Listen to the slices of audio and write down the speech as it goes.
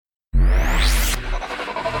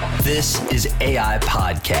This is AI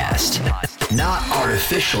Podcast. Not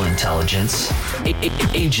artificial intelligence,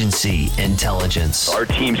 agency intelligence. Our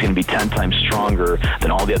team's going to be 10 times stronger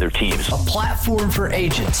than all the other teams. A platform for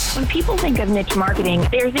agents. When people think of niche marketing,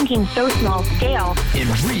 they're thinking so small scale. In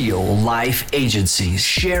real life agencies,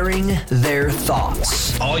 sharing their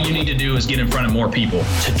thoughts. All you need to do is get in front of more people.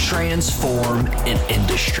 To transform an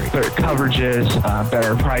industry. Better coverages,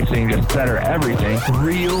 better pricing, just better everything.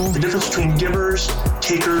 Real. The difference between givers,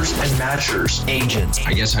 takers, and matchers. Agents.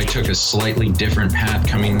 I guess I took a slightly different path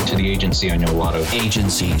coming to the agency I know a lot of.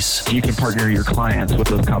 Agencies. You can partner your clients with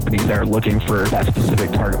those companies that are looking for that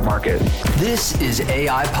specific target market. This is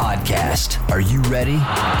AI Podcast. Are you ready?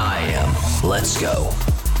 I am. Let's go.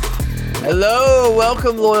 Hello,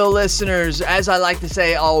 welcome loyal listeners. As I like to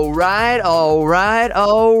say, all right.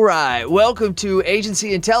 Welcome to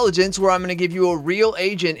Agency Intelligence, where I'm going to give you a real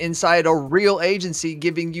agent inside a real agency,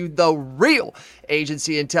 giving you the real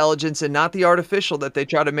agency intelligence and not the artificial that they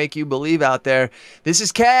try to make you believe out there. This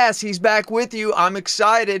is Cass. He's back with you. I'm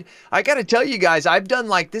excited. I got to tell you guys, I've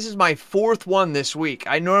done this is my fourth one this week.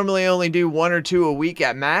 I normally only do one or two a week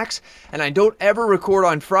at max, and I don't ever record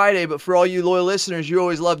on Friday, but for all you loyal listeners, you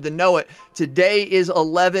always love to know it. Today is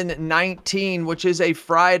 11/19, which is a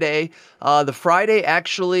Friday. The Friday,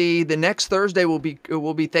 actually, the next Thursday will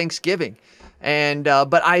be Thanksgiving. And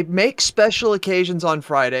but I make special occasions on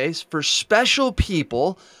Fridays for special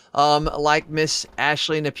people like Miss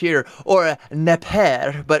Ashley Napier, or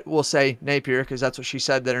Napier, but we'll say Napier because that's what she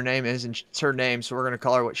said that her name is, and it's her name, so we're going to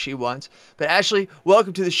call her what she wants. But Ashley,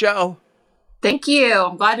 welcome to the show. Thank you.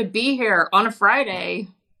 I'm glad to be here on a Friday.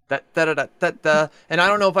 And I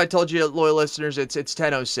don't know if I told you, loyal listeners, it's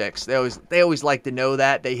 10:06. They always like to know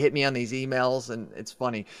that. They hit me on these emails, and it's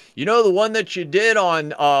funny. You know, the one that you did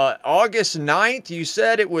on August 9th, you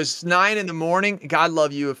said it was 9 in the morning. God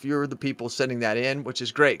love you if you're the people sending that in, which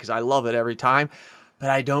is great because I love it every time. But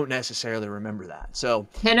I don't necessarily remember that. So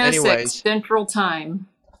 10:06 Central Time.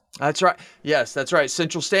 That's right. Yes, that's right.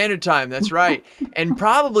 Central Standard Time. That's right. And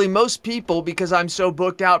probably most people, because I'm so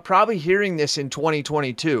booked out, probably hearing this in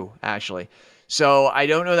 2022, Ashley. So I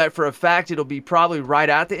don't know that for a fact. It'll be probably right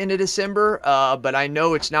at the end of December, but I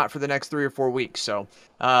know it's not for the next 3 or 4 weeks. So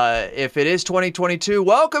if it is 2022,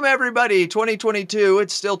 welcome everybody. 2022.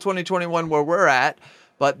 It's still 2021 where we're at,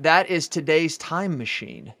 but that is today's time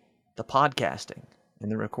machine, the podcasting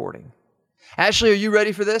and the recording. Ashley, are you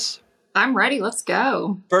ready for this? I'm ready. Let's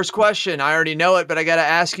go. First question. I already know it, but I got to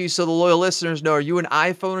ask you so the loyal listeners know. Are you an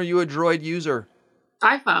iPhone or are you a Droid user?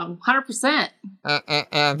 iPhone, 100%.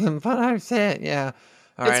 100%, yeah.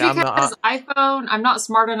 All it's right, because iPhone, I'm not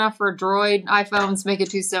smart enough for Droid. iPhones make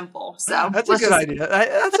it too simple. So that's a good idea.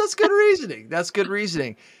 That's good reasoning. That's good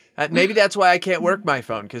reasoning. Maybe that's why I can't work my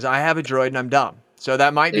phone, because I have a Droid and I'm dumb. So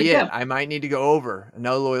that might be it. I might need to go over.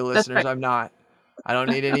 No, loyal listeners, right. I'm not. I don't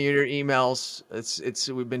need any of your emails.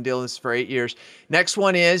 We've been dealing with this for 8 years. Next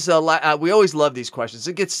one is, we always love these questions.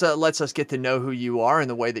 It lets us get to know who you are and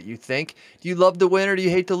the way that you think. Do you love to win or do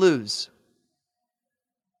you hate to lose?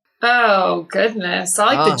 Oh, goodness.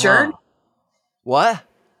 I like the journey. What?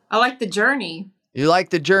 I like the journey. You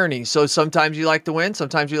like the journey. So sometimes you like to win,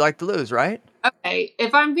 sometimes you like to lose, right? Okay.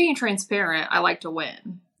 If I'm being transparent, I like to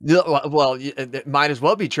win. Well, it might as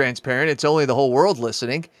well be transparent. It's only the whole world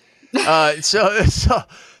listening. So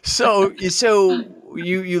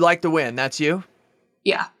you like to win. That's you?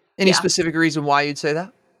 Yeah. Any specific reason why you'd say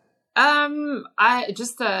that? I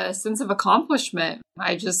just a sense of accomplishment.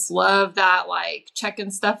 I just love that, like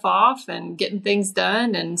checking stuff off and getting things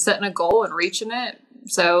done and setting a goal and reaching it.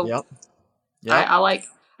 So yep.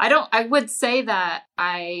 I would say that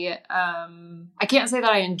I can't say that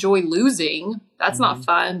I enjoy losing. That's not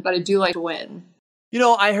fun, but I do like to win. You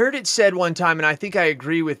know, I heard it said one time, and I think I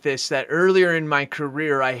agree with this, that earlier in my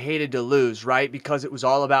career, I hated to lose, right? Because it was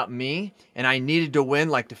all about me, and I needed to win,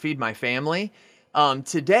 like to feed my family.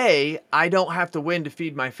 Today, I don't have to win to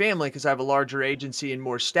feed my family because I have a larger agency and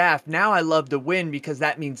more staff. Now I love to win because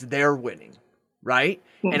that means they're winning, right?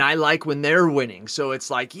 And I like when they're winning. So it's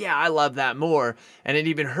like, yeah, I love that more. And it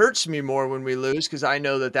even hurts me more when we lose because I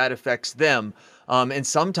know that affects them. And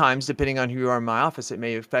sometimes, depending on who you are in my office, it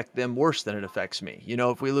may affect them worse than it affects me. You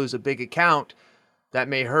know, if we lose a big account, that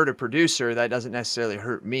may hurt a producer. That doesn't necessarily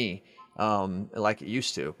hurt me like it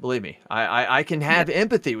used to. Believe me, I can have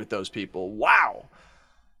empathy with those people. Wow.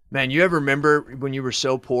 Man, you ever remember when you were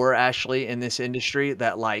so poor, Ashley, in this industry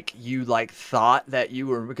that you thought that you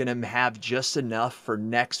were going to have just enough for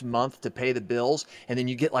next month to pay the bills, and then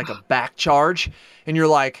you get like a back charge and you're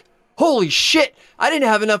like, holy shit, I didn't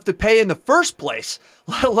have enough to pay in the first place,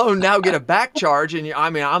 let alone now get a back charge. And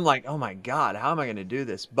I'm like, oh my God, how am I going to do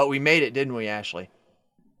this? But we made it, didn't we, Ashley?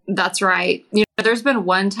 That's right. There's been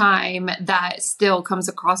one time that still comes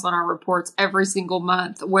across on our reports every single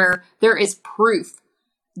month where there is proof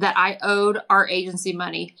that I owed our agency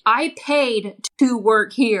money. I paid to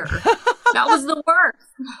work here. That was the work.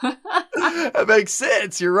 That makes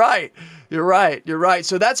sense. You're right.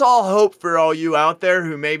 So that's all hope for all you out there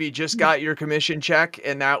who maybe just got your commission check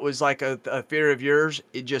and that was like a fear of yours.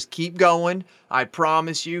 It just keep going. I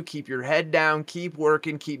promise you, keep your head down, keep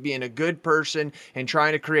working, keep being a good person and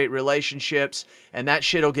trying to create relationships. And that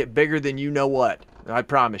shit will get bigger than you know what. I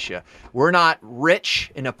promise you. We're not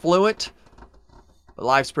rich and affluent. But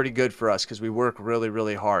life's pretty good for us because we work really,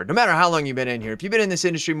 really hard. No matter how long you've been in here. If you've been in this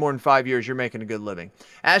industry more than 5 years, you're making a good living.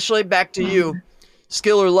 Ashley, back to you.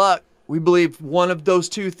 Skill or luck? We believe one of those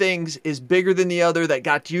two things is bigger than the other that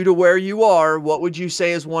got you to where you are. What would you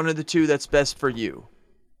say is one of the two that's best for you?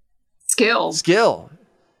 Skill.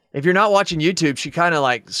 If you're not watching YouTube, she kind of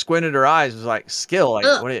like squinted her eyes. Was like, skill.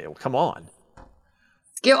 Like, come on.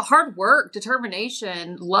 Skill, hard work,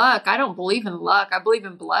 determination, luck. I don't believe in luck. I believe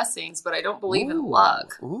in blessings, but I don't believe in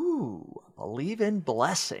luck. Ooh, believe in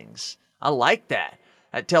blessings. I like that.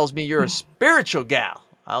 That tells me you're a spiritual gal.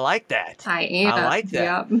 I like that. I am. I like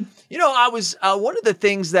that. Yep. I was one of the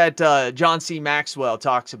things that John C. Maxwell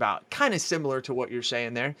talks about, kind of similar to what you're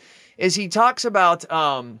saying there, is he talks about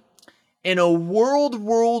in a world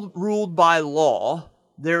ruled by law,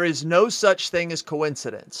 there is no such thing as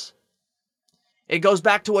coincidence. It goes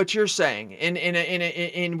back to what you're saying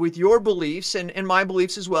in with your beliefs and my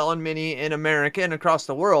beliefs as well, and many in America and across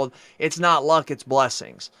the world. It's not luck, it's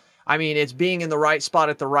blessings. I mean, it's being in the right spot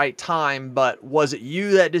at the right time, but was it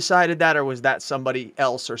you that decided that or was that somebody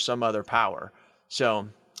else or some other power? So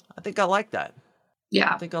I think I like that.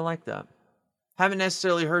 Yeah. I think I like that. Haven't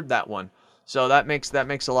necessarily heard that one. So that makes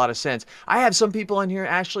a lot of sense. I have some people in here,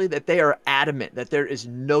 Ashley, that they are adamant that there is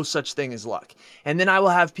no such thing as luck. And then I will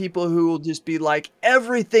have people who will just be like,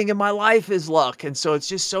 everything in my life is luck. And so it's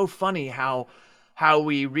just so funny how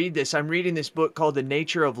we read this. I'm reading this book called The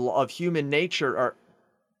Nature of Human Nature, or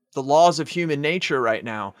The Laws of Human Nature right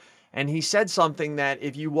now. And he said something that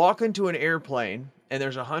if you walk into an airplane and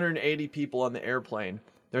there's 180 people on the airplane,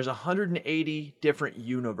 there's 180 different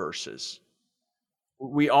universes.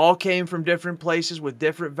 We all came from different places with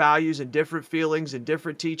different values and different feelings and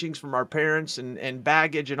different teachings from our parents and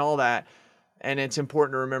baggage and all that. And it's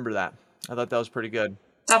important to remember that. I thought that was pretty good.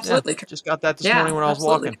 Absolutely. Yeah, just got that this morning when I was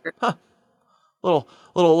walking. True. Huh.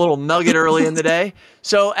 Little nugget early in the day.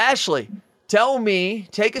 So Ashley, tell me,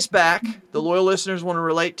 take us back. The loyal listeners want to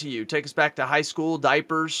relate to you. Take us back to high school,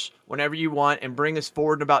 diapers, whenever you want, and bring us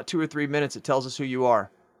forward in about 2 or 3 minutes. It tells us who you are.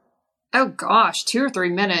 Oh gosh, 2 or 3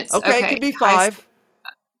 minutes. Okay, it could be 5.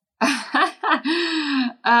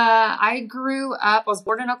 I grew up, I was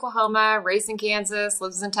born in Oklahoma, raised in Kansas,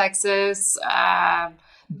 lives in Texas,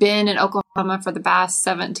 been in Oklahoma for the past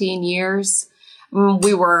 17 years.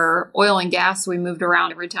 We were oil and gas. So we moved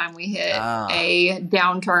around every time we hit a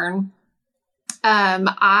downturn.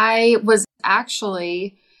 I was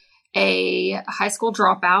actually a high school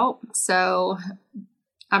dropout. So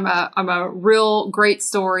I'm a real great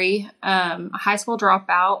story. High school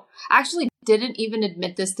dropout. I actually didn't even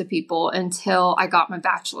admit this to people until I got my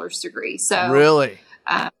bachelor's degree. So really,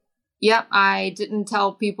 yep. I didn't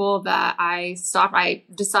tell people that I stopped. I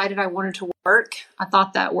decided I wanted to work. I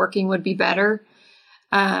thought that working would be better.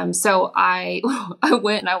 So I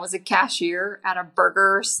went and I was a cashier at a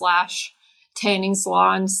burger / tanning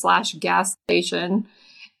salon / gas station.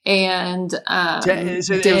 And it was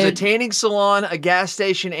a tanning salon, a gas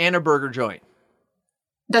station, and a burger joint.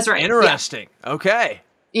 That's right. Interesting. Yeah. Okay.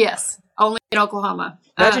 Yes. Only in Oklahoma.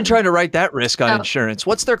 Imagine trying to write that risk on insurance.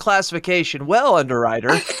 What's their classification? Well,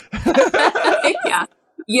 underwriter. Yeah.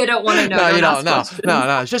 You don't want to know. No, you don't.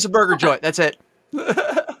 No. It's just a burger joint. That's it.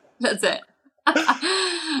 That's it.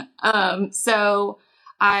 So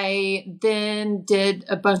I then did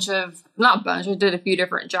I did a few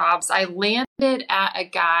different jobs. I landed at a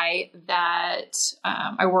guy that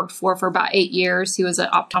I worked for about 8 years. He was an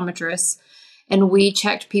optometrist, and we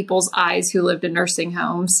checked people's eyes who lived in nursing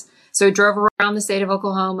homes. So I drove around the state of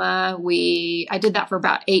Oklahoma. I did that for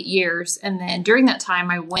about 8 years. And then during that time,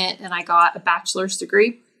 I went and I got a bachelor's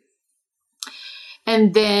degree.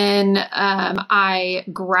 And then I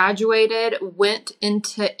graduated, went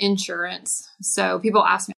into insurance. So people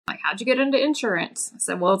ask me, like, how'd you get into insurance? I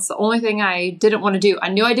said, well, it's the only thing I didn't want to do. I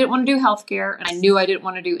knew I didn't want to do healthcare, and I knew I didn't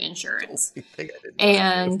want to do insurance.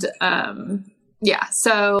 And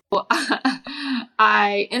so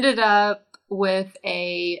I ended up with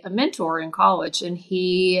a mentor in college, and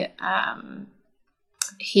he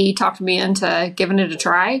talked me into giving it a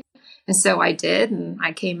try. And so I did, and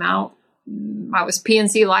I came out I was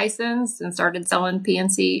PNC licensed and started selling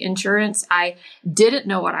PNC insurance. I didn't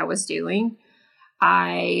know what I was doing.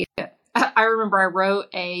 I remember I wrote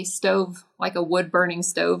a stove, like a wood burning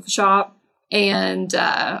stove shop. And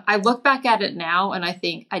I look back at it now and I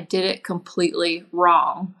think I did it completely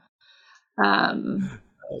wrong.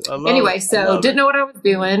 Anyway, so didn't know what I was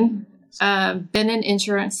doing. Been in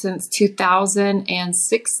insurance since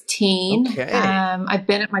 2016. Okay. I've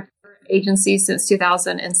been at my current agency since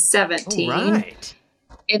 2017. All right.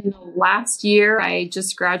 In the last year, I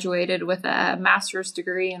just graduated with a master's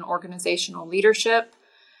degree in organizational leadership.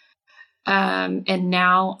 And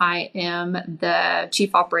now I am the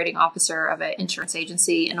chief operating officer of an insurance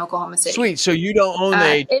agency in Oklahoma City. Sweet. So you don't own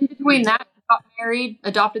the in between that, got married,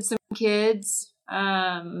 adopted some kids,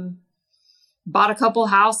 bought a couple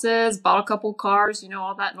houses, bought a couple cars,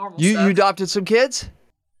 all that normal stuff. You adopted some kids?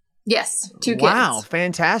 Yes, 2 kids. Wow,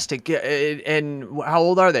 fantastic. And how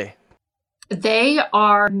old are they? They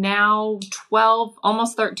are now 12,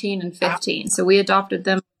 almost 13 and 15. So we adopted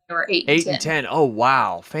them when they were 8 and 10. Oh,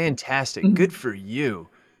 wow. Fantastic. Mm-hmm. Good for you.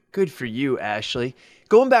 Good for you, Ashley.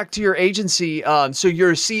 Going back to your agency, so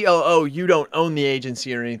you're a COO. You don't own the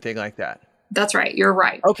agency or anything like that. That's right. You're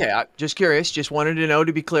right. Okay. I'm just curious. Just wanted to know,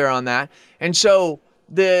 to be clear on that. And so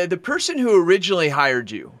the person who originally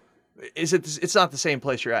hired you, it's not the same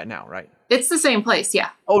place you're at now, right? It's the same place. Yeah.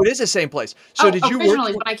 Oh, it is the same place. So did you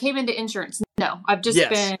originally, when I came into insurance? No, I've just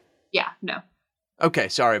been, no. Okay.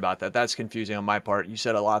 Sorry about that. That's confusing on my part. You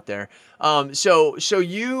said a lot there. So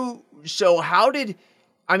how did,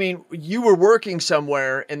 you were working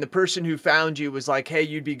somewhere and the person who found you was like, hey,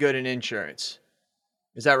 you'd be good in insurance.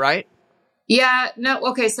 Is that right? Yeah, no.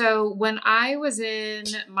 Okay. So when I was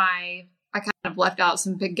I kind of left out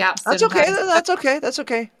some big gaps. That's okay. That's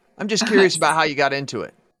okay. I'm just curious about how you got into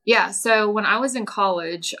it. Yeah. So when I was in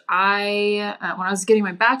college, when I was getting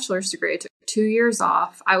my bachelor's degree, I took 2 years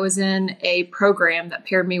off. I was in a program that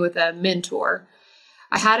paired me with a mentor.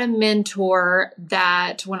 I had a mentor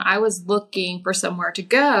that when I was looking for somewhere to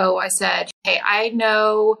go, I said, hey, I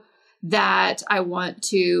know that I want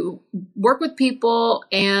to work with people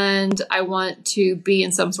and I want to be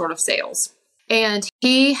in some sort of sales. And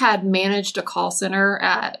he had managed a call center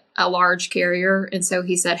at a large carrier. And so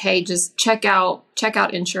he said, hey, just check out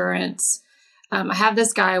insurance. I have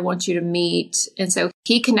this guy I want you to meet. And so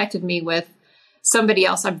he connected me with somebody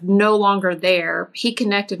else. I'm no longer there. He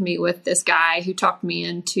connected me with this guy who talked me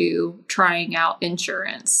into trying out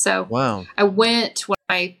insurance. So wow. I went,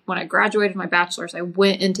 when I graduated my bachelor's, I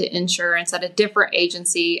went into insurance at a different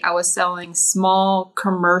agency. I was selling small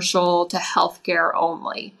commercial to healthcare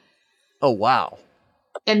only. Oh, wow.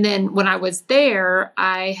 And then when I was there,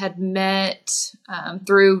 I had met,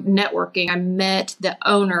 through networking, I met the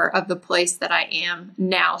owner of the place that I am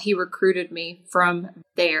now. He recruited me from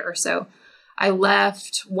there. So I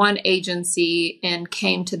left one agency and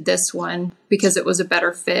came to this one because it was a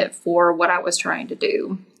better fit for what I was trying to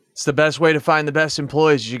do. It's the best way to find the best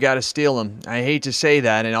employees. You got to steal them. I hate to say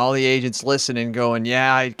that. And all the agents listening going,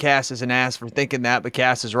 yeah, Cass is an ass for thinking that, but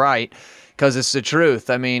Cass is right because it's the truth.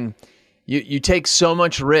 You take so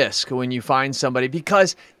much risk when you find somebody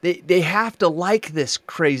because they have to like this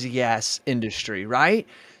crazy ass industry, right?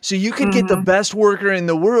 So you can get the best worker in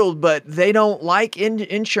the world, but they don't like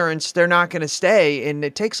insurance. They're not going to stay. And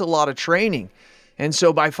it takes a lot of training. And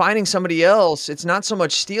so by finding somebody else, it's not so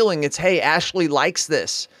much stealing. It's, hey, Ashley likes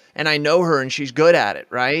this and I know her and she's good at it,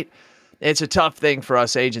 right? It's a tough thing for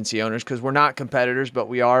us agency owners because we're not competitors, but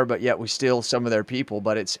yet we steal some of their people.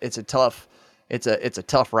 But it's a tough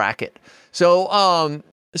racket. So now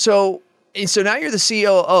you're the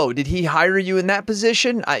COO. Did he hire you in that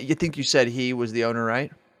position? You think you said he was the owner,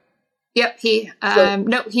 right? Yep.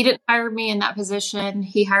 No, he didn't hire me in that position.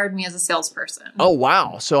 He hired me as a salesperson. Oh,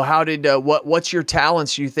 wow. So how did, what's your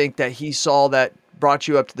talents you think that he saw that brought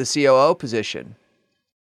you up to the COO position?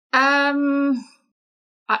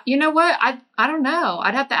 You know what? I don't know.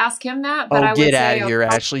 I'd have to ask him that. But I would get say out of here,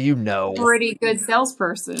 Ashley. Pretty good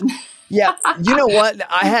salesperson. Yeah. You know what?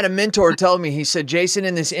 I had a mentor tell me, he said, Jason,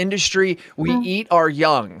 in this industry, we eat our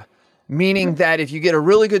young, meaning that if you get a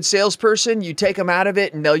really good salesperson, you take them out of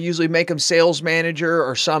it and they'll usually make them sales manager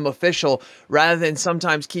or some official rather than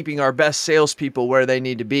sometimes keeping our best salespeople where they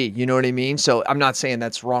need to be. You know what I mean? So I'm not saying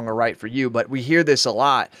that's wrong or right for you, but we hear this a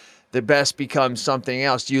lot. The best becomes something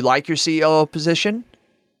else. Do you like your COO position?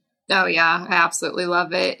 Oh, yeah. I absolutely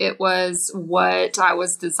love it. It was what I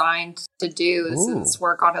was designed to do. It's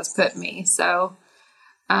where God has put me. So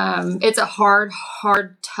it's a hard,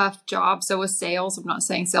 tough job. So with sales, I'm not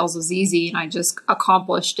saying sales was easy and I just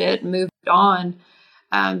accomplished it and moved on.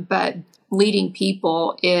 But leading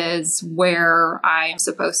people is where I'm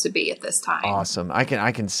supposed to be at this time. Awesome. I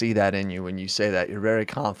can see that in you when you say that. You're very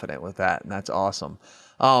confident with that, and that's awesome.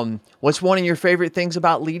 What's one of your favorite things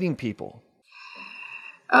about leading people?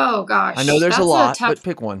 Oh gosh. I know there's a lot, but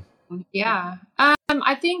pick one. Yeah.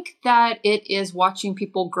 I think that it is watching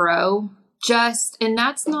people grow and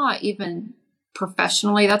that's not even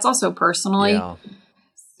professionally, that's also personally. Yeah.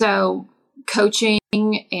 So coaching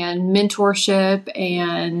and mentorship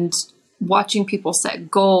and watching people set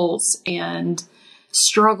goals and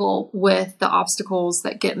struggle with the obstacles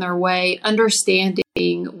that get in their way, understanding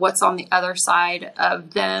what's on the other side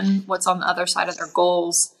of them, what's on the other side of their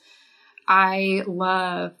goals. I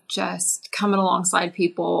love just coming alongside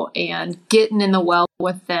people and getting in the well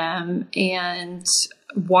with them and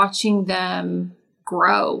watching them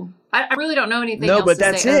grow. I really don't know anything else. No, but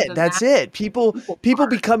that's it. That's it. People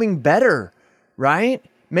becoming better, right?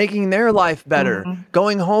 Making their life better,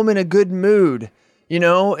 going home in a good mood. You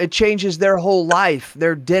know, it changes their whole life,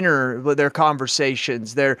 their dinner, their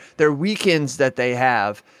conversations, their weekends that they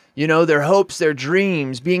have, you know, their hopes, their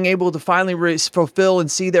dreams, being able to finally fulfill and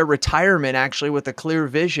see their retirement actually with a clear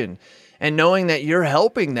vision and knowing that you're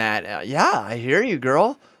helping that. Yeah, I hear you,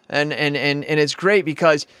 girl. And it's great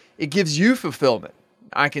because it gives you fulfillment.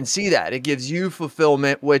 I can see that. It gives you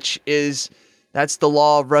fulfillment, that's the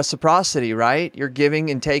law of reciprocity, right? You're giving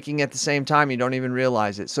and taking at the same time. You don't even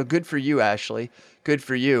realize it. So good for you, Ashley. Good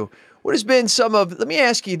for you. What has been let me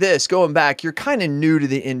ask you this, going back, you're kind of new to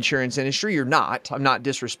the insurance industry. You're not. I'm not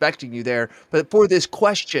disrespecting you there. But for this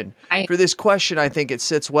question, I think it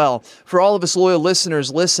sits well. For all of us loyal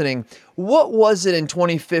listeners listening, what was it in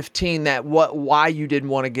 2015 why you didn't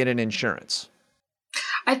want to get an insurance?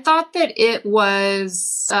 I thought that it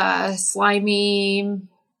was slimy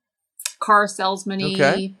car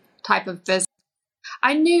salesman-y type of business.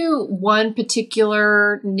 I knew one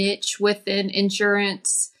particular niche within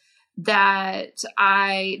insurance that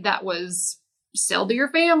was sell to your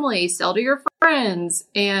family, sell to your friends.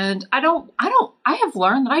 And I have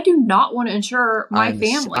learned that I do not want to insure my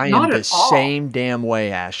family. I not am at all. Same damn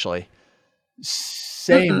way, Ashley.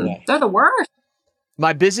 Same way. They're the worst.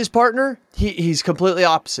 My business partner, he's completely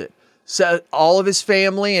opposite. So all of his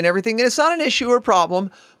family and everything, and it's not an issue or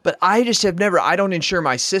problem, but I just have I don't insure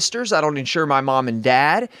my sisters. I don't insure my mom and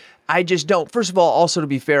dad. I just don't. First of all, also to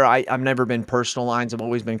be fair, I've never been personal lines. I've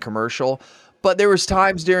always been commercial. But there was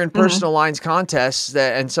times during personal lines contests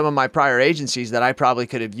and some of my prior agencies that I probably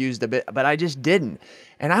could have used a bit, but I just didn't.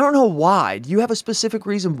 And I don't know why. Do you have a specific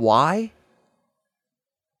reason why?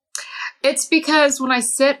 It's because when I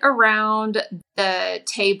sit around the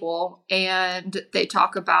table and they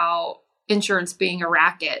talk about insurance being a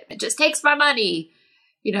racket, it just takes my money.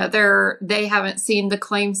 You know, they haven't seen the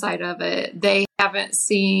claim side of it. They haven't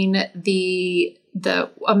seen the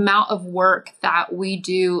amount of work that we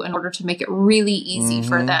do in order to make it really easy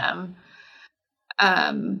for them.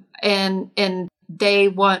 And they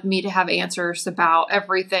want me to have answers about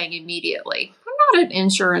everything immediately. I'm not an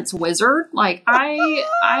insurance wizard. Like I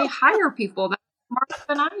hire people that are smarter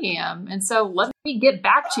than I am. And so let me get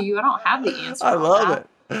back to you. I don't have the answer. I love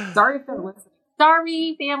it. Sorry if they're listening.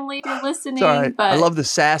 Sorry, family, if you're listening. It's all right. But I love the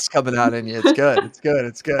sass coming out in you. It's good. It's good.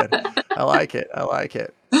 It's good. I like it. I like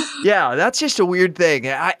it. Yeah, that's just a weird thing.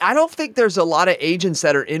 I don't think there's a lot of agents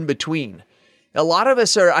that are in between. A lot of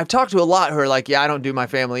us I've talked to a lot who are like, yeah, I don't do my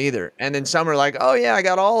family either. And then some are like, oh yeah, I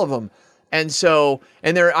got all of them. And so,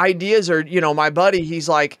 and their ideas are, you know, my buddy, he's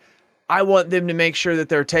like, I want them to make sure that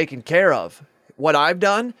they're taken care of. What I've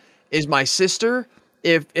done is my sister,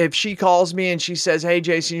 if she calls me and she says, hey,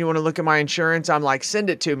 Jason, you want to look at my insurance? I'm like, send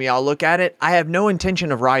it to me. I'll look at it. I have no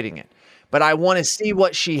intention of writing it, but I want to see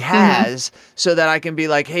what she has so that I can be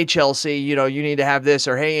like, hey, Chelsea, you know, you need to have this,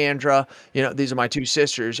 or hey, Andra, you know, these are my two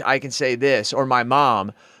sisters. I can say this, or my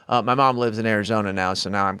mom. My mom lives in Arizona now, so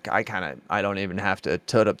now I don't even have to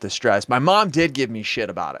tote up the stress. My mom did give me shit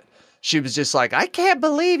about it. She was just like, I can't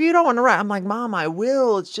believe you don't want to write. I'm like, Mom, I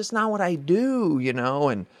will. It's just not what I do, you know?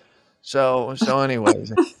 And so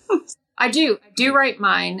anyways. I do write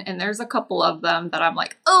mine, and there's a couple of them that I'm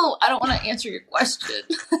like, oh, I don't want to answer your question.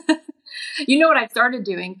 You know what I started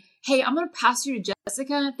doing? Hey, I'm going to pass you to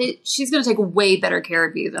Jessica. She's going to take way better care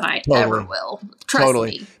of you than I ever will. Trust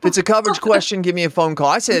me. If it's a coverage question, give me a phone call.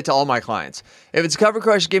 I say it to all my clients. If it's a coverage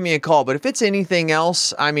question, give me a call. But if it's anything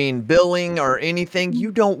else, I mean, billing or anything,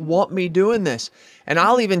 you don't want me doing this. And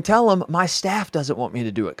I'll even tell them my staff doesn't want me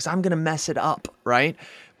to do it because I'm going to mess it up, right?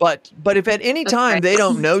 But if at any time they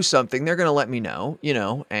don't know something, they're going to let me know, you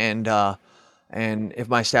know, and if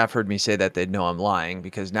my staff heard me say that, they'd know I'm lying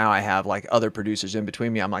because now I have like other producers in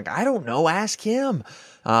between me. I'm like, I don't know, ask him.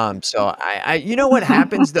 So you know what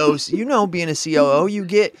happens though, being a COO,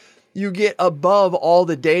 you get above all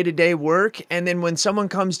the day-to-day work. And then when someone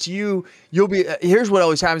comes to you, here's what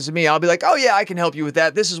always happens to me. I'll be like, oh yeah, I can help you with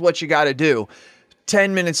that. This is what you got to do.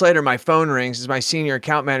 10 minutes later, my phone rings. It's my senior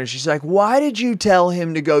account manager. She's like, why did you tell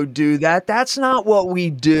him to go do that? That's not what we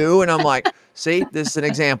do. And I'm like, see, this is an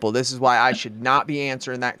example. This is why I should not be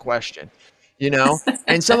answering that question,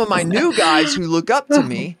 And some of my new guys who look up to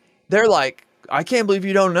me, they're like, I can't believe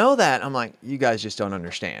you don't know that. I'm like, you guys just don't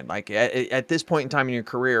understand. Like at this point in time in your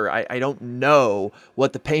career, I don't know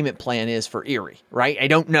what the payment plan is for Erie, right? I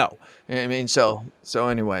don't know. I mean, so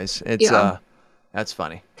anyways, it's, that's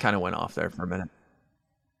funny. Kind of went off there for a minute.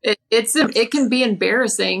 It can be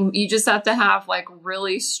embarrassing. You just have to have like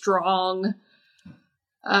really strong,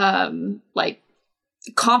 like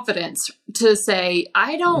confidence to say,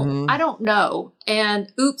 I don't know.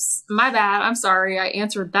 And oops, my bad. I'm sorry. I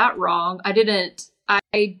answered that wrong.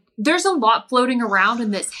 There's a lot floating around in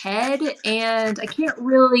this head and I can't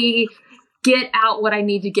really get out what I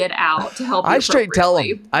need to get out to help you. I straight tell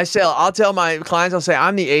them. I'll tell my clients, I'll say,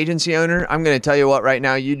 I'm the agency owner. I'm going to tell you what, right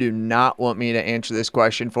now, you do not want me to answer this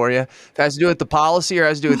question for you. If it has to do with the policy or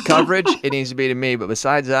has to do with coverage, it needs to be to me. But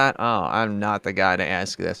besides that, I'm not the guy to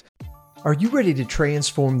ask this. Are you ready to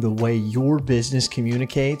transform the way your business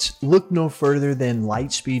communicates? Look no further than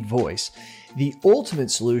Lightspeed Voice, the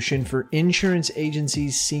ultimate solution for insurance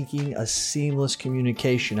agencies seeking a seamless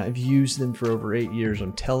communication. I've used them for over 8 years.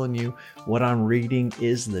 I'm telling you, what I'm reading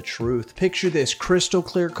is the truth. Picture this: crystal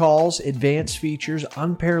clear calls, advanced features,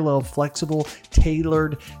 unparalleled, flexible,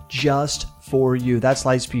 tailored just for you. That's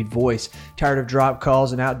Lightspeed Voice. Tired of drop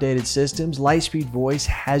calls and outdated systems? Lightspeed Voice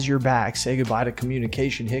has your back. Say goodbye to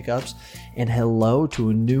communication hiccups and hello to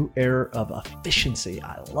a new era of efficiency.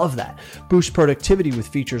 I love that. Boost productivity with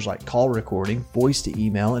features like call recording, voice to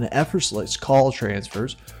email, and effortless call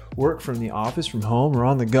transfers. Work from the office, from home, or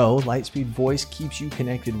on the go. Lightspeed Voice keeps you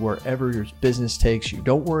connected wherever your business takes you.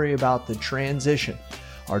 Don't worry about the transition.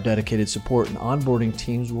 Our dedicated support and onboarding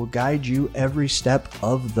teams will guide you every step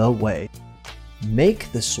of the way.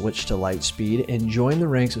 Make the switch to Lightspeed and join the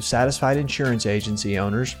ranks of satisfied insurance agency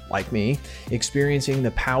owners like me, experiencing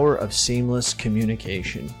the power of seamless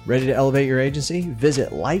communication. Ready to elevate your agency? Visit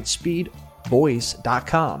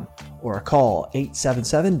lightspeedvoice.com or call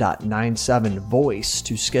 877.97-VOICE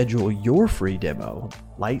to schedule your free demo.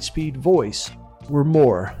 Lightspeed Voice, we're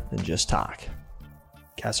more than just talk.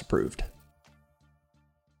 CAS approved.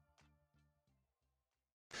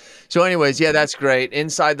 So anyways, yeah, that's great.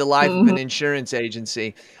 Inside the life of an insurance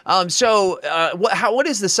agency. What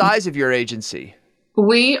is the size of your agency?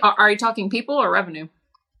 Are you talking people or revenue?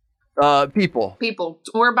 People. People.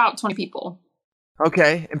 We're about 20 people.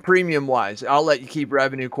 Okay. And premium wise, I'll let you keep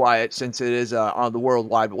revenue quiet since it is on the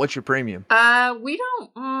worldwide, but what's your premium? We don't,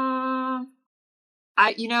 I'm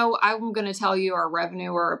going to tell you our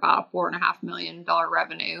revenue. We're about $4.5 million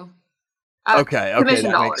revenue. Okay. Commission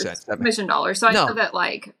that dollars. Makes sense. Commission dollars. So I know that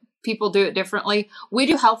like people do it differently. We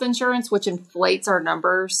do health insurance, which inflates our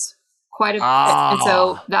numbers quite a bit. And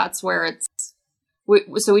so that's where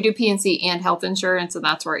we do P&C and health insurance, and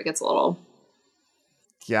that's where it gets a little.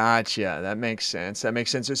 Gotcha. That makes sense.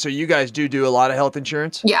 So you guys do a lot of health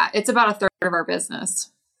insurance? Yeah. It's about a third of our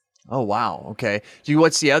business. Oh, wow. Okay.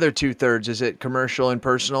 What's the other 2/3? Is it commercial and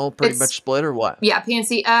personal pretty much split or what? Yeah.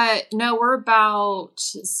 P&C. No, we're about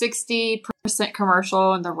 60%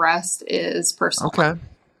 commercial and the rest is personal. Okay.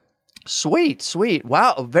 Sweet.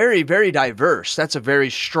 Wow. Very, very diverse. That's a very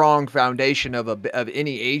strong foundation of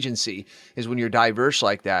any agency is when you're diverse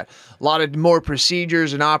like that. A lot of more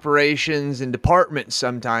procedures and operations and departments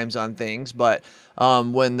sometimes on things. But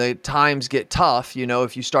when the times get tough,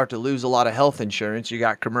 if you start to lose a lot of health insurance, you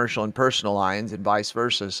got commercial and personal lines and vice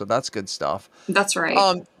versa. So that's good stuff. That's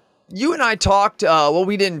right. You and I talked,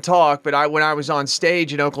 we didn't talk, but when I was on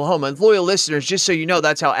stage in Oklahoma, and loyal listeners, just so you know,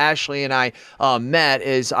 that's how Ashley and I met,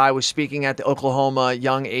 is I was speaking at the Oklahoma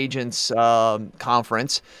Young Agents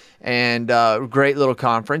Conference, and great little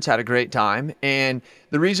conference, had a great time. And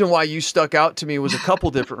the reason why you stuck out to me was a couple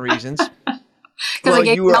different reasons. Because I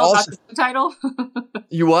gave you hell about your book title.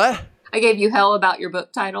 You what? I gave you hell about your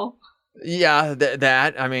book title. Yeah,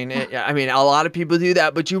 I mean, a lot of people do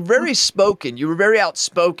that, but you're very spoken. You were very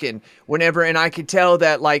outspoken and I could tell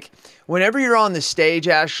that, like, whenever you're on the stage,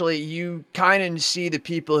 Ashley, you kind of see the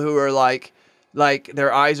people who are like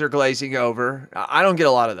their eyes are glazing over. I don't get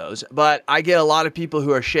a lot of those, but I get a lot of people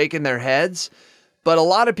who are shaking their heads, but a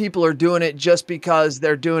lot of people are doing it just because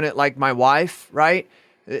they're doing it, like my wife, right?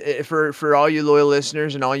 For all you loyal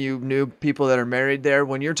listeners and all you new people that are married there,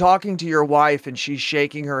 when you're talking to your wife and she's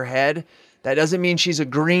shaking her head, that doesn't mean she's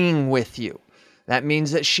agreeing with you. That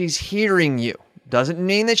means that she's hearing you. Doesn't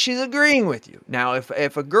mean that she's agreeing with you. Now,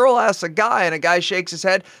 if a girl asks a guy and a guy shakes his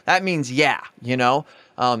head, that means yeah, you know.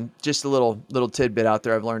 Just a little tidbit out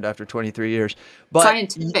there I've learned after 23 years. But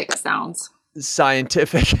scientific sounds.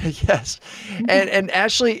 Scientific, yes. And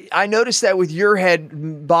Ashley, I noticed that with your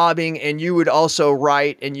head bobbing, and you would also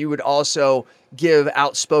write, and you would also give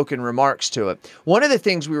outspoken remarks to it. One of the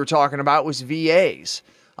things we were talking about was VAs.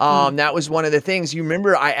 That was one of the things. You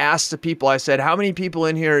remember I asked the people, I said, how many people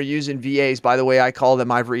in here are using VAs? By the way, I call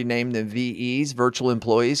them, I've renamed them VEs, virtual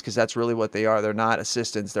employees, because that's really what they are. They're not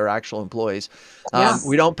assistants, they're actual employees.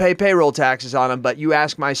 We don't pay payroll taxes on them, but you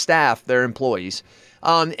ask my staff, they're employees.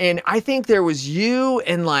 And I think there was you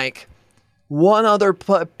and like one other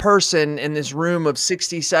person in this room of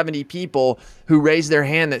 60, 70 people who raised their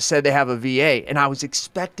hand that said they have a VA. And I was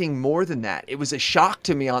expecting more than that. It was a shock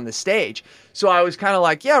to me on the stage. So I was kind of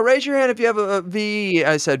like, yeah, raise your hand if you have a VE.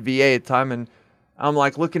 I said VA at the time. And I'm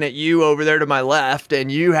like looking at you over there to my left,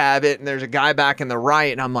 and you have it. And there's a guy back in the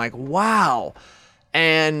right. And I'm like, wow.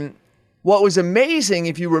 And what was amazing,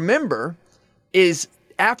 if you remember, is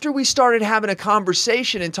after we started having a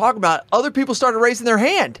conversation and talking about it, other people started raising their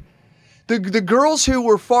hand. The girls who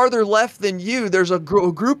were farther left than you, there's a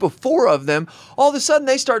group of 4 of them. All of a sudden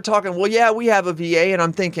they start talking, well, yeah, we have a VA. And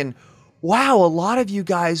I'm thinking, wow, a lot of you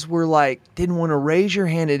guys were like, didn't want to raise your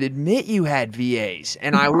hand and admit you had VAs.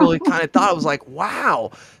 And I really kind of thought, I was like,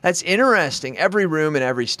 wow, that's interesting. Every room in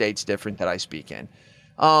every state's different that I speak in.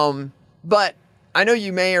 But I know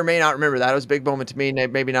you may or may not remember that. It was a big moment to me,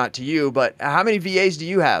 maybe not to you, but how many VAs do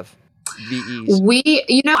you have? VEs?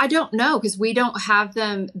 I don't know, because we don't have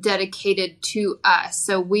them dedicated to us.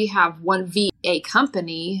 So we have one VA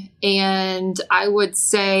company, and I would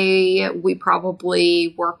say we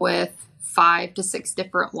probably work with 5 to 6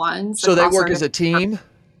 different ones. So they work as a team?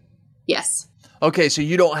 Yes. Okay, so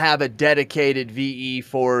you don't have a dedicated VE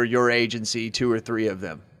for your agency, 2 or 3 of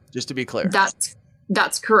them, just to be clear.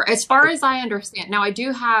 That's correct. As far as I understand. Now, I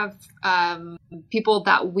do have people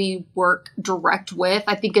that we work direct with.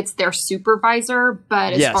 I think it's their supervisor,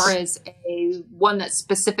 but as far as a one that's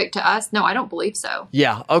specific to us, no, I don't believe so.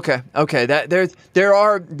 Yeah. Okay. That there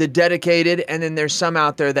are the dedicated, and then there's some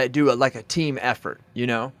out there that do it like a team effort, you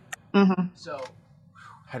know? Mm-hmm. So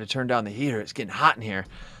I had to turn down the heater. It's getting hot in here.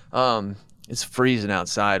 It's freezing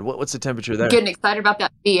outside. What's the temperature there? Getting excited about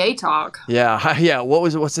that VA talk. Yeah. Yeah.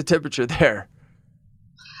 What's the temperature there?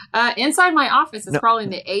 Inside my office, it's probably in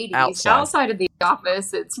the 80s. Outside of the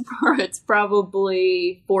office, it's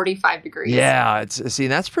probably 45 degrees. Yeah,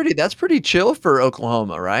 that's pretty chill for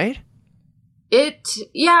Oklahoma, right?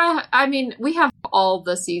 I mean, we have all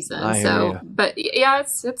the seasons, but yeah,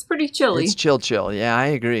 it's pretty chilly. It's chill. Yeah, I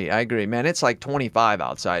agree. Man, it's like 25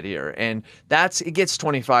 outside here, and it gets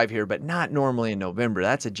 25 here, but not normally in November.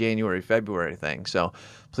 That's a January, February thing. So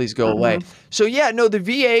please go away. So yeah, no, the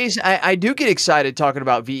VAs, I do get excited talking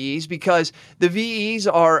about VEs because the VEs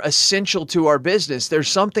are essential to our business. There's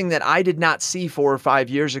something that I did not see 4 or 5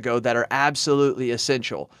 years ago that are absolutely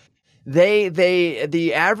essential.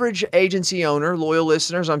 The average agency owner, loyal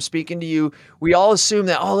listeners, I'm speaking to you, we all assume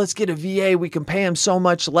that, let's get a VA, we can pay them so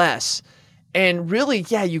much less. And really,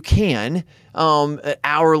 yeah, you can.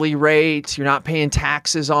 Hourly rates, you're not paying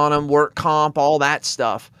taxes on them, work comp, all that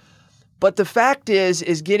stuff. But the fact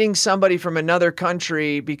is getting somebody from another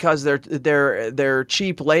country because they're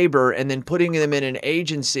cheap labor and then putting them in an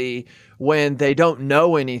agency when they don't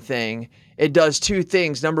know anything, it does 2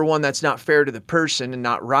 things. Number 1, that's not fair to the person and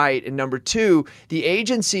not right. And number 2, the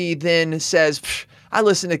agency then says, I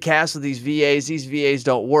listen to casts of these VAs. These VAs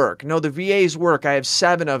don't work. No, the VAs work. I have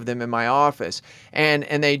 7 of them in my office, and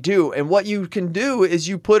they do. And what you can do is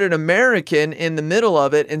you put an American in the middle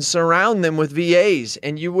of it and surround them with VAs,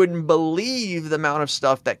 and you wouldn't believe the amount of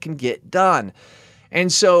stuff that can get done. And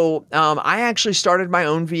so I actually started my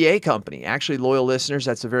own VA company. Actually, loyal listeners,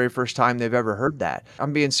 that's the very first time they've ever heard that.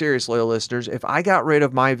 I'm being serious, loyal listeners. If I got rid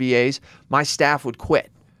of my VAs, my staff would quit.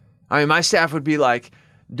 I mean, my staff would be like,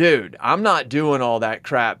 dude, I'm not doing all that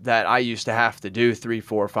crap that I used to have to do 3,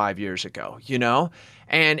 4, 5 years ago, you know?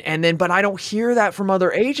 But I don't hear that from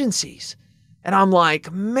other agencies. And I'm like,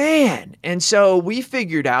 man. And so we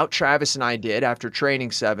figured out, Travis and I did, after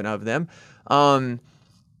training 7 of them,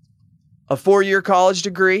 a 4-year college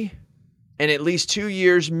degree and at least 2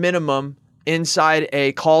 years minimum inside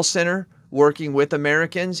a call center working with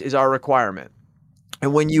Americans is our requirement.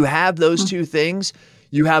 And when you have those 2 things,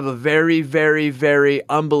 you have a very, very, very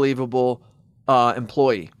unbelievable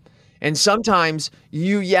employee. And sometimes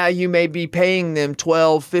you may be paying them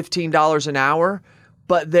 $12, $15 an hour,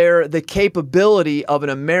 but they're the capability of an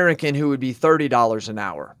American who would be $30 an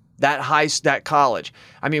hour. That college.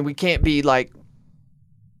 I mean, we can't be like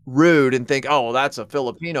rude and think, oh, well, that's a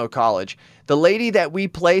Filipino college. The lady that we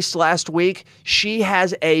placed last week, she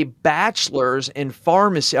has a bachelor's in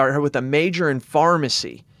pharmacy, or with a major in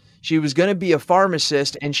pharmacy. She was going to be a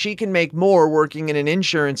pharmacist, and she can make more working in an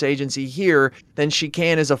insurance agency here than she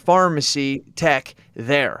can as a pharmacy tech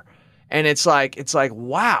there. And it's like,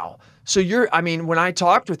 wow. So when I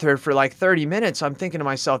talked with her for like 30 minutes, I'm thinking to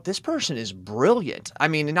myself, this person is brilliant. I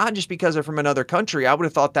mean, not just because they're from another country. I would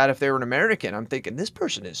have thought that if they were an American. I'm thinking this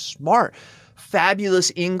person is smart,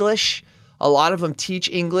 fabulous English. A lot of them teach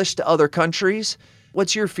English to other countries.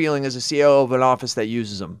 What's your feeling as a CEO of an office that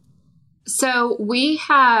uses them? So we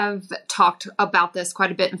have talked about this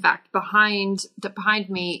quite a bit. In fact, behind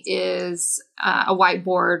me is a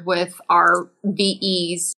whiteboard with our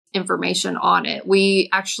VE's information on it. We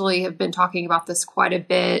actually have been talking about this quite a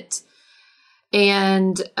bit.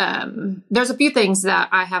 And there's a few things that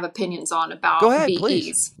I have opinions on about Go ahead, VEs.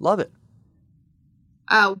 Please. Love it.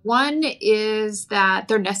 One is that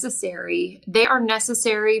they're necessary. They are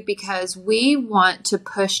necessary because we want to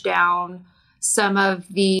push down some of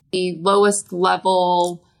the lowest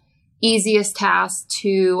level, easiest tasks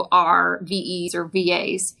to our VEs or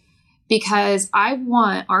VAs, because I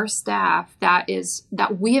want our staff that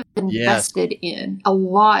we have invested in a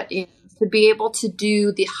lot in to be able to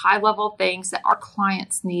do the high level things that our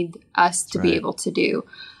clients need us to be able to do.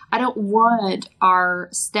 I don't want our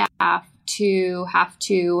staff to have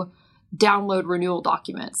to download renewal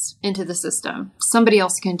documents into the system. Somebody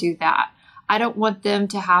else can do that. I don't want them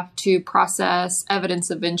to have to process evidence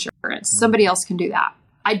of insurance. Somebody else can do that.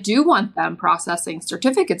 I do want them processing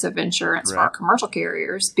certificates of insurance for our commercial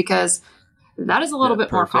carriers, because that is a little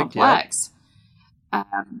bit more complex.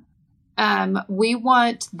 We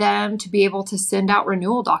want them to be able to send out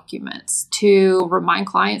renewal documents to remind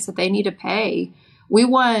clients that they need to pay. We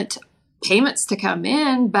want payments to come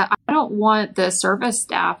in, but I don't want the service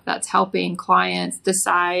staff that's helping clients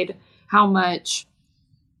decide how much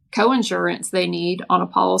coinsurance they need on a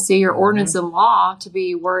policy or ordinance and law to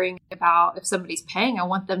be worrying about if somebody's paying. I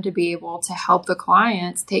want them to be able to help the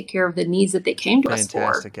clients take care of the needs that they came to us for.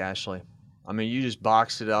 Fantastic, Ashley. I mean, you just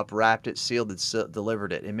boxed it up, wrapped it, sealed it,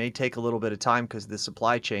 delivered it. It may take a little bit of time because the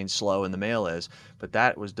supply chain's slow and the mail is, but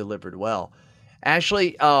that was delivered well.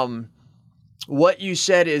 Ashley, what you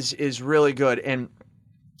said is really good. And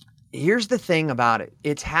here's the thing about it.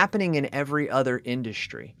 It's happening in every other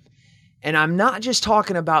industry. And I'm not just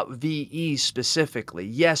talking about VEs specifically.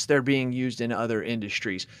 Yes, they're being used in other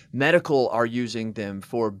industries. Medical are using them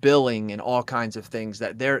for billing and all kinds of things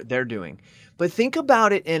that they're doing. But think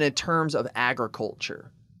about it in terms of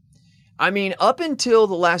agriculture. I mean, up until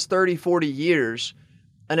the last 30, 40 years,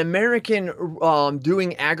 an American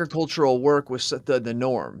doing agricultural work was the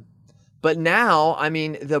norm. But now, I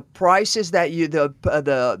mean, the prices that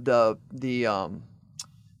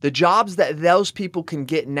the jobs that those people can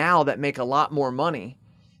get now that make a lot more money,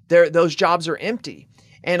 those jobs are empty.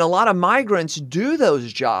 And a lot of migrants do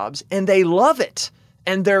those jobs and they love it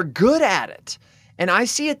and they're good at it. And I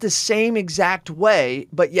see it the same exact way,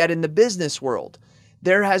 but yet in the business world.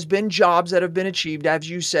 There has been jobs that have been achieved. As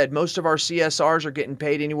you said, most of our CSRs are getting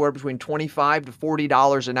paid anywhere between $25 to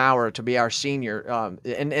 $40 an hour to be our senior.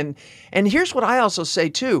 And here's what I also say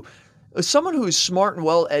too. Someone who is smart and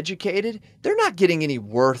well educated, they're not getting any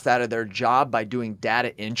worth out of their job by doing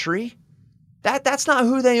data entry. That's not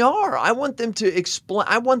who they are. I want them to explain.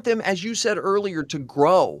 I want them, as you said earlier, to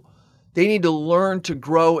grow. They need to learn to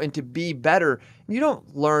grow and to be better. You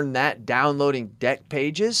don't learn that downloading deck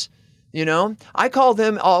pages. You know, I call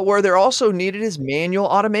them where they're also needed is manual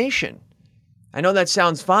automation. I know that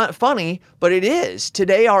sounds funny, but it is.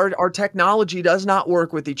 Today, our technology does not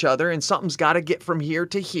work with each other, and something's got to get from here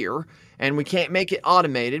to here, and we can't make it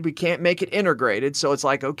automated. We can't make it integrated. So it's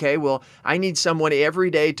like, okay, well, I need someone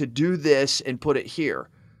every day to do this and put it here.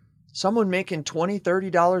 Someone making $20,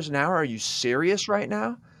 $30 an hour? Are you serious right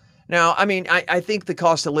now? Now, I mean, I think the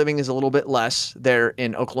cost of living is a little bit less there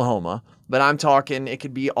in Oklahoma, but I'm talking it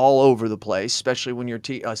could be all over the place, especially when you're a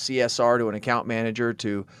CSR to an account manager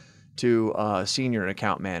to a senior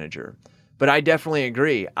account manager. But I definitely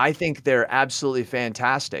agree. I think they're absolutely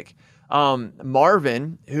fantastic.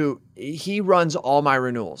 Marvin, he runs all my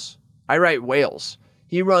renewals. I write whales.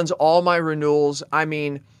 He runs all my renewals. I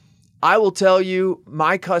mean, I will tell you,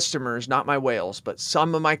 my customers, not my whales, but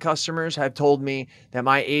some of my customers have told me that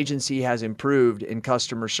my agency has improved in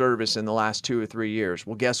customer service in the last 2 or 3 years.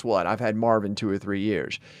 Well, guess what? I've had Marvin 2 or 3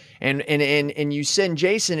 years. And you send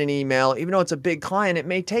Jason an email, even though it's a big client, it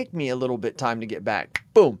may take me a little bit time to get back.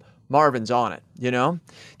 Boom, Marvin's on it, you know?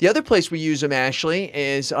 The other place we use them, Ashley,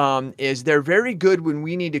 is they're very good when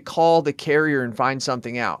we need to call the carrier and find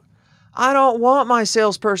something out. I don't want my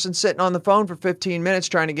salesperson sitting on the phone for 15 minutes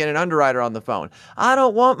trying to get an underwriter on the phone. I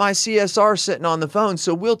don't want my CSR sitting on the phone.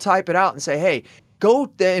 So we'll type it out and say, hey,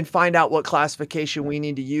 go and find out what classification we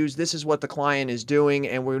need to use. This is what the client is doing,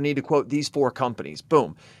 and we need to quote these 4 companies.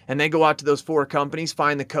 Boom. And they go out to those 4 companies,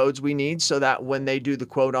 find the codes we need so that when they do the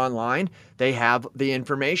quote online, they have the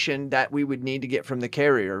information that we would need to get from the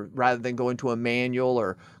carrier rather than going to a manual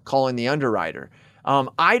or calling the underwriter.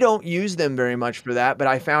 I don't use them very much for that, but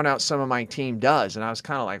I found out some of my team does. And I was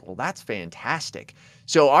kind of like, well, that's fantastic.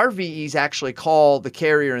 So our VEs actually call the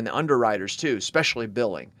carrier and the underwriters too, especially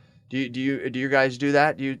billing. Do you guys do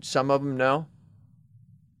that? Some of them know?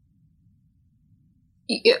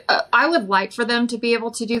 I would like for them to be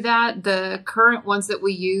able to do that. The current ones that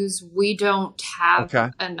we use, we don't have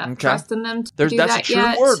enough trust in them to do that yet. That's a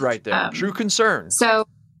true word right there. True concern. So,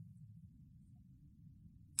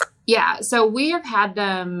 yeah, so we have had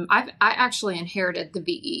them. I actually inherited the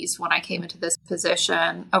VEs when I came into this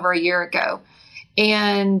position over a year ago.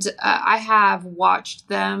 And I have watched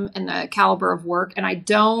them and the caliber of work, and I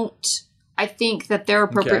think that they're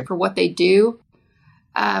appropriate for what they do.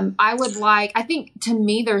 I think to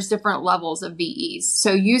me, there's different levels of VEs.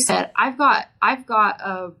 So you said, I've got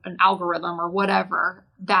an algorithm or whatever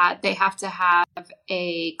that they have to have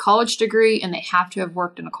a college degree and they have to have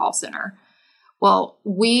worked in a call center. Well,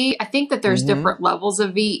 I think that there's different levels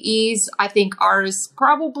of VEs. I think ours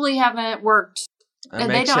probably haven't worked. That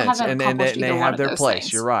makes sense. And they have their place.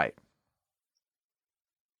 Things. You're right.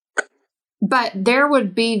 But there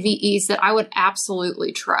would be VEs that I would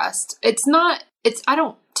absolutely trust. It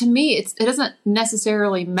doesn't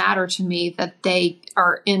necessarily matter to me that they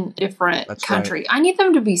are in a different country. Right. I need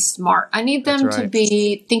them to be smart. I need them to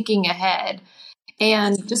be thinking ahead.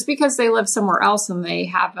 And just because they live somewhere else and they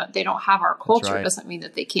don't have our culture doesn't mean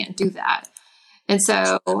that they can't do that. And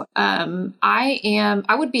so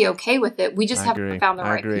I would be okay with it. We just haven't found the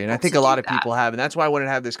right people. I agree. And I think a lot of people have. And that's why I wanted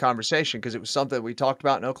to have this conversation, because it was something that we talked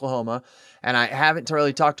about in Oklahoma. And I haven't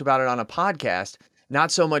really talked about it on a podcast.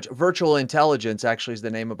 Not so much virtual intelligence, actually, is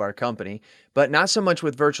the name of our company, but not so much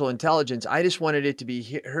with virtual intelligence. I just wanted it to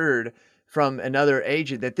be heard from another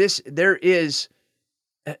agent that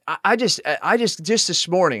I just this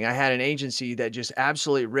morning, I had an agency that just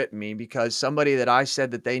absolutely ripped me because somebody that I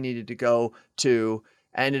said that they needed to go to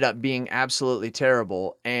ended up being absolutely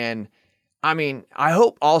terrible. And I mean, I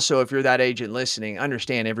hope also if you're that agent listening,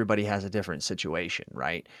 understand everybody has a different situation,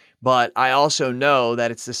 right? But I also know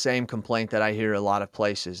that it's the same complaint that I hear a lot of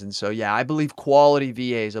places. And so, yeah, I believe quality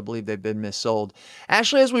VAs, I believe they've been missold.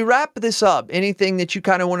 Ashley, as we wrap this up, anything that you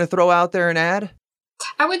kind of want to throw out there and add?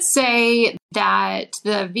 I would say that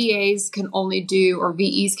the VEs can only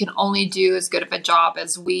do as good of a job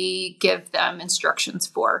as we give them instructions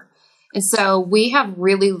for. And so we have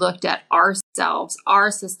really looked at ourselves, our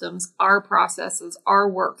systems, our processes, our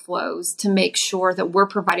workflows to make sure that we're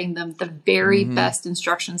providing them the very best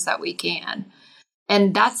instructions that we can.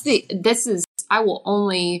 And I will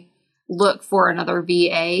only look for another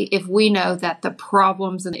VA if we know that the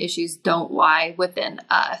problems and the issues don't lie within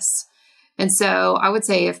us. And so I would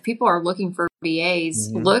say if people are looking for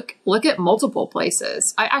VAs, look at multiple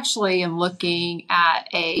places. I actually am looking at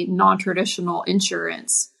a non-traditional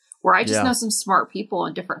insurance where I just know some smart people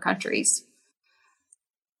in different countries.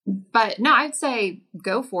 But no, I'd say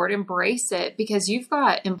go for it, embrace it, because you've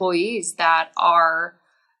got employees that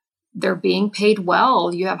they're being paid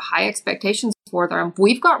well. You have high expectations for them.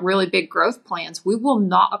 We've got really big growth plans. We will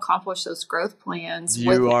not accomplish those growth plans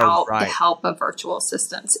without the help of virtual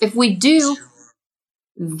assistants. If we do,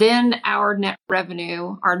 then our net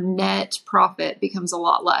revenue, our net profit becomes a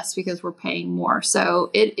lot less because we're paying more. So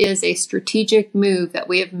it is a strategic move that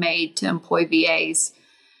we have made to employ VAs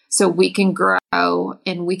so we can grow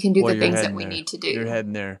and we can do the things that we need to do. You're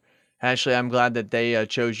heading there. Ashley, I'm glad that they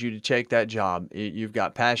chose you to take that job. You've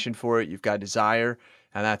got passion for it. You've got desire.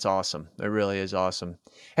 And that's awesome. It really is awesome.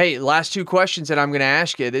 Hey, last 2 questions that I'm going to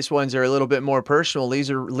ask you. This ones are a little bit more personal.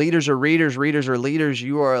 These are leaders or readers, readers or leaders.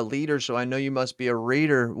 You are a leader, so I know you must be a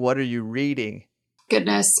reader. What are you reading?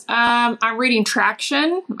 Goodness. I'm reading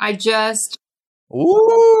Traction.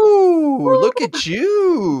 Ooh, look at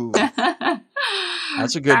you.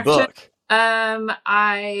 That's a good book.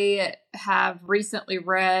 I have recently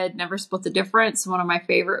read Never Split the Difference, one of my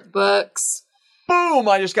favorite books. Boom!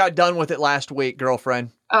 I just got done with it last week,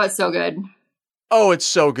 girlfriend. Oh, it's so good. Oh, it's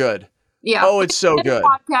so good. Yeah. Oh, it's so good.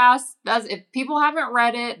 Podcast. If people haven't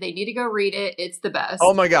read it, they need to go read it. It's the best.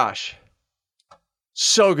 Oh my gosh.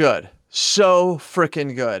 So good. So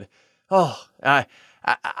freaking good. Oh, I'm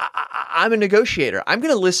a negotiator. I'm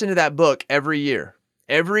going to listen to that book every year.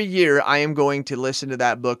 Every year I am going to listen to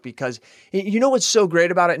that book because you know what's so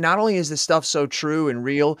great about it? Not only is the stuff so true and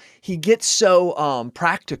real, he gets so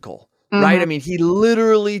practical, right? I mean, he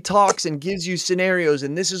literally talks and gives you scenarios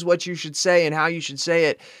and this is what you should say and how you should say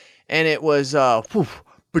it. And it was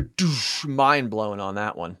mind blowing on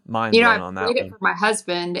that one. Mind blowing on that one. I played it for my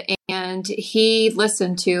husband and he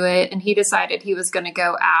listened to it and he decided he was going to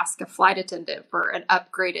go ask a flight attendant for an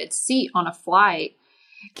upgraded seat on a flight.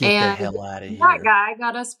 Get the hell out of here. That guy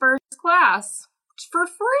got us first class for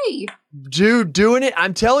free. Dude, doing it.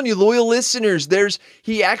 I'm telling you, loyal listeners,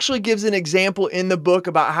 he actually gives an example in the book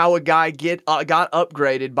about how a guy got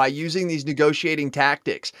upgraded by using these negotiating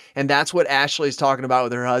tactics. And that's what Ashley's talking about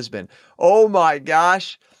with her husband. Oh my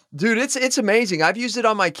gosh. Dude, it's amazing. I've used it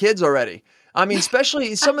on my kids already. I mean,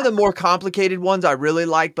 especially some of the more complicated ones I really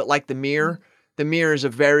like, but like the mirror. The mirror is a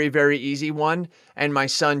very, very easy one. And my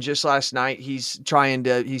son just last night, he's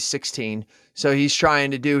 16. So he's trying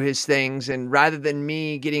to do his things. And rather than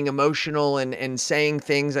me getting emotional and saying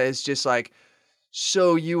things, it's just like,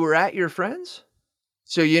 so you were at your friend's?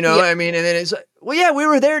 So, you know, I mean, and then it's like, well, yeah, we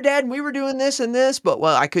were there, Dad, and we were doing this and this. But,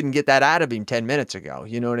 well, I couldn't get that out of him 10 minutes ago.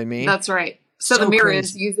 You know what I mean? That's right. So the mirror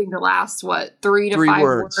is using the last, 3 to 5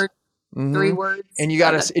 words. 3 words. And you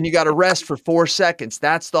got to rest for 4 seconds.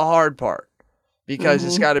 That's the hard part. Because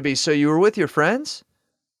it's got to be, so you were with your friends?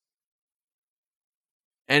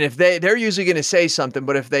 And if they're usually going to say something,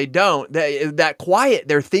 but if they don't, that quiet,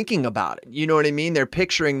 they're thinking about it. You know what I mean? They're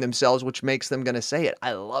picturing themselves, which makes them going to say it.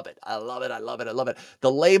 I love it. I love it. I love it. I love it.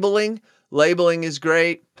 The labeling is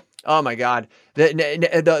great. Oh my God.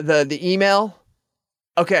 The email.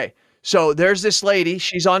 Okay. So there's this lady,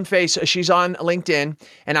 she's on LinkedIn,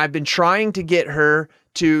 and I've been trying to get her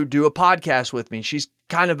to do a podcast with me. She's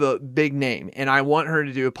kind of a big name and I want her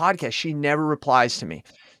to do a podcast. She never replies to me.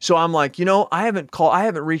 So I'm like, you know, I haven't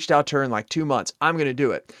reached out to her in like 2 months. I'm going to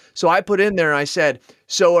do it. So I put in there and I said,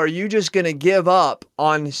 so are you just going to give up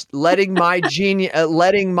on letting my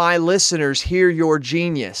letting my listeners hear your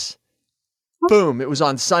genius? Boom. It was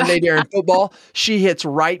on Sunday during football. She hits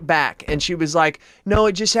right back and she was like, no,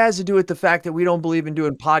 it just has to do with the fact that we don't believe in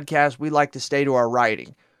doing podcasts. We like to stay to our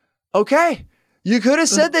writing. Okay. You could have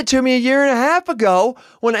said that to me a year and a half ago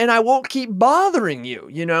and I won't keep bothering you.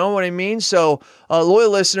 You know what I mean? So loyal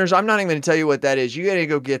listeners, I'm not even going to tell you what that is. You got to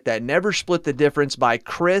go get that. Never Split the Difference by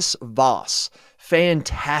Chris Voss.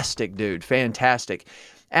 Fantastic, dude. Fantastic.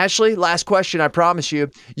 Ashley, last question. I promise you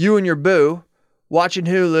and your boo watching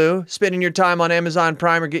Hulu, spending your time on Amazon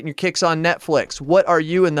Prime or getting your kicks on Netflix. What are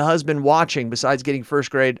you and the husband watching besides getting first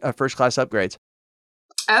class upgrades?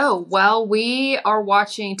 Oh, well, we are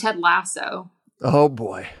watching Ted Lasso. Oh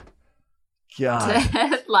boy. God.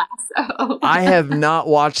 Ted Lasso. I have not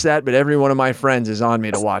watched that, but every one of my friends is on me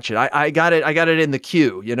to watch it. I got it in the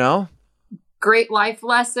queue, you know? Great life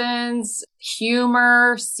lessons,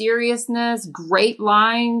 humor, seriousness, great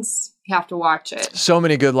lines. You have to watch it. So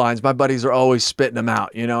many good lines. My buddies are always spitting them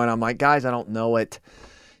out, you know, and I'm like, guys, I don't know it.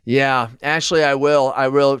 Yeah, Ashley, I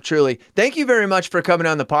will truly. Thank you very much for coming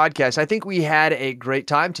on the podcast. I think we had a great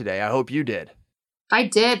time today. I hope you did. I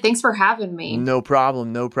did. Thanks for having me. No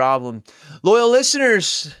problem. No problem. Loyal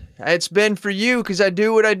listeners, it's been for you because I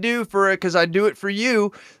do what I do because I do it for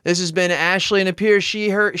you. This has been Ashley and Appear. She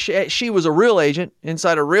was a real agent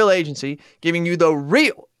inside a real agency, giving you the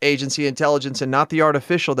real agency intelligence and not the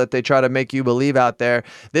artificial that they try to make you believe out there.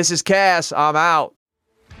 This is Cass. I'm out.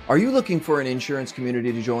 Are you looking for an insurance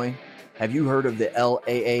community to join? Have you heard of the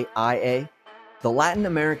LAAIA? The Latin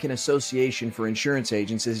American Association for Insurance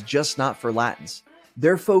Agents is just not for Latins.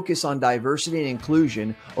 Their focus on diversity and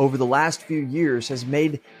inclusion over the last few years has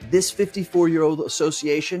made this 54-year-old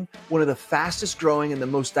association one of the fastest growing and the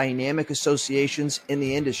most dynamic associations in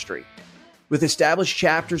the industry. With established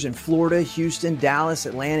chapters in Florida, Houston, Dallas,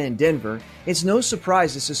 Atlanta, and Denver, it's no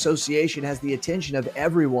surprise this association has the attention of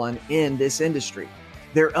everyone in this industry.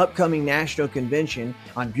 Their upcoming national convention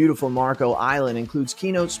on beautiful Marco Island includes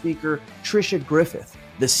keynote speaker Trisha Griffith,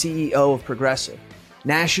 the CEO of Progressive.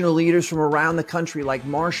 National leaders from around the country like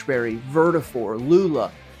Marshberry, Vertafore,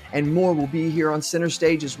 Lula, and more will be here on center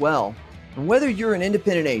stage as well. And whether you're an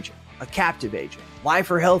independent agent, a captive agent, life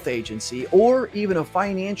or health agency, or even a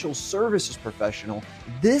financial services professional,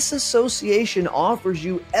 this association offers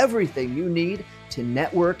you everything you need to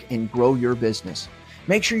network and grow your business.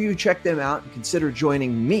 Make sure you check them out and consider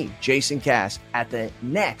joining me, Jason Cass, at the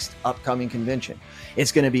next upcoming convention.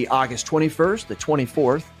 It's going to be August 21st to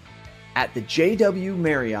 24th at the JW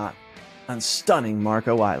Marriott on stunning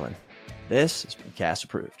Marco Island. This has been Cass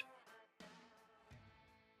Approved.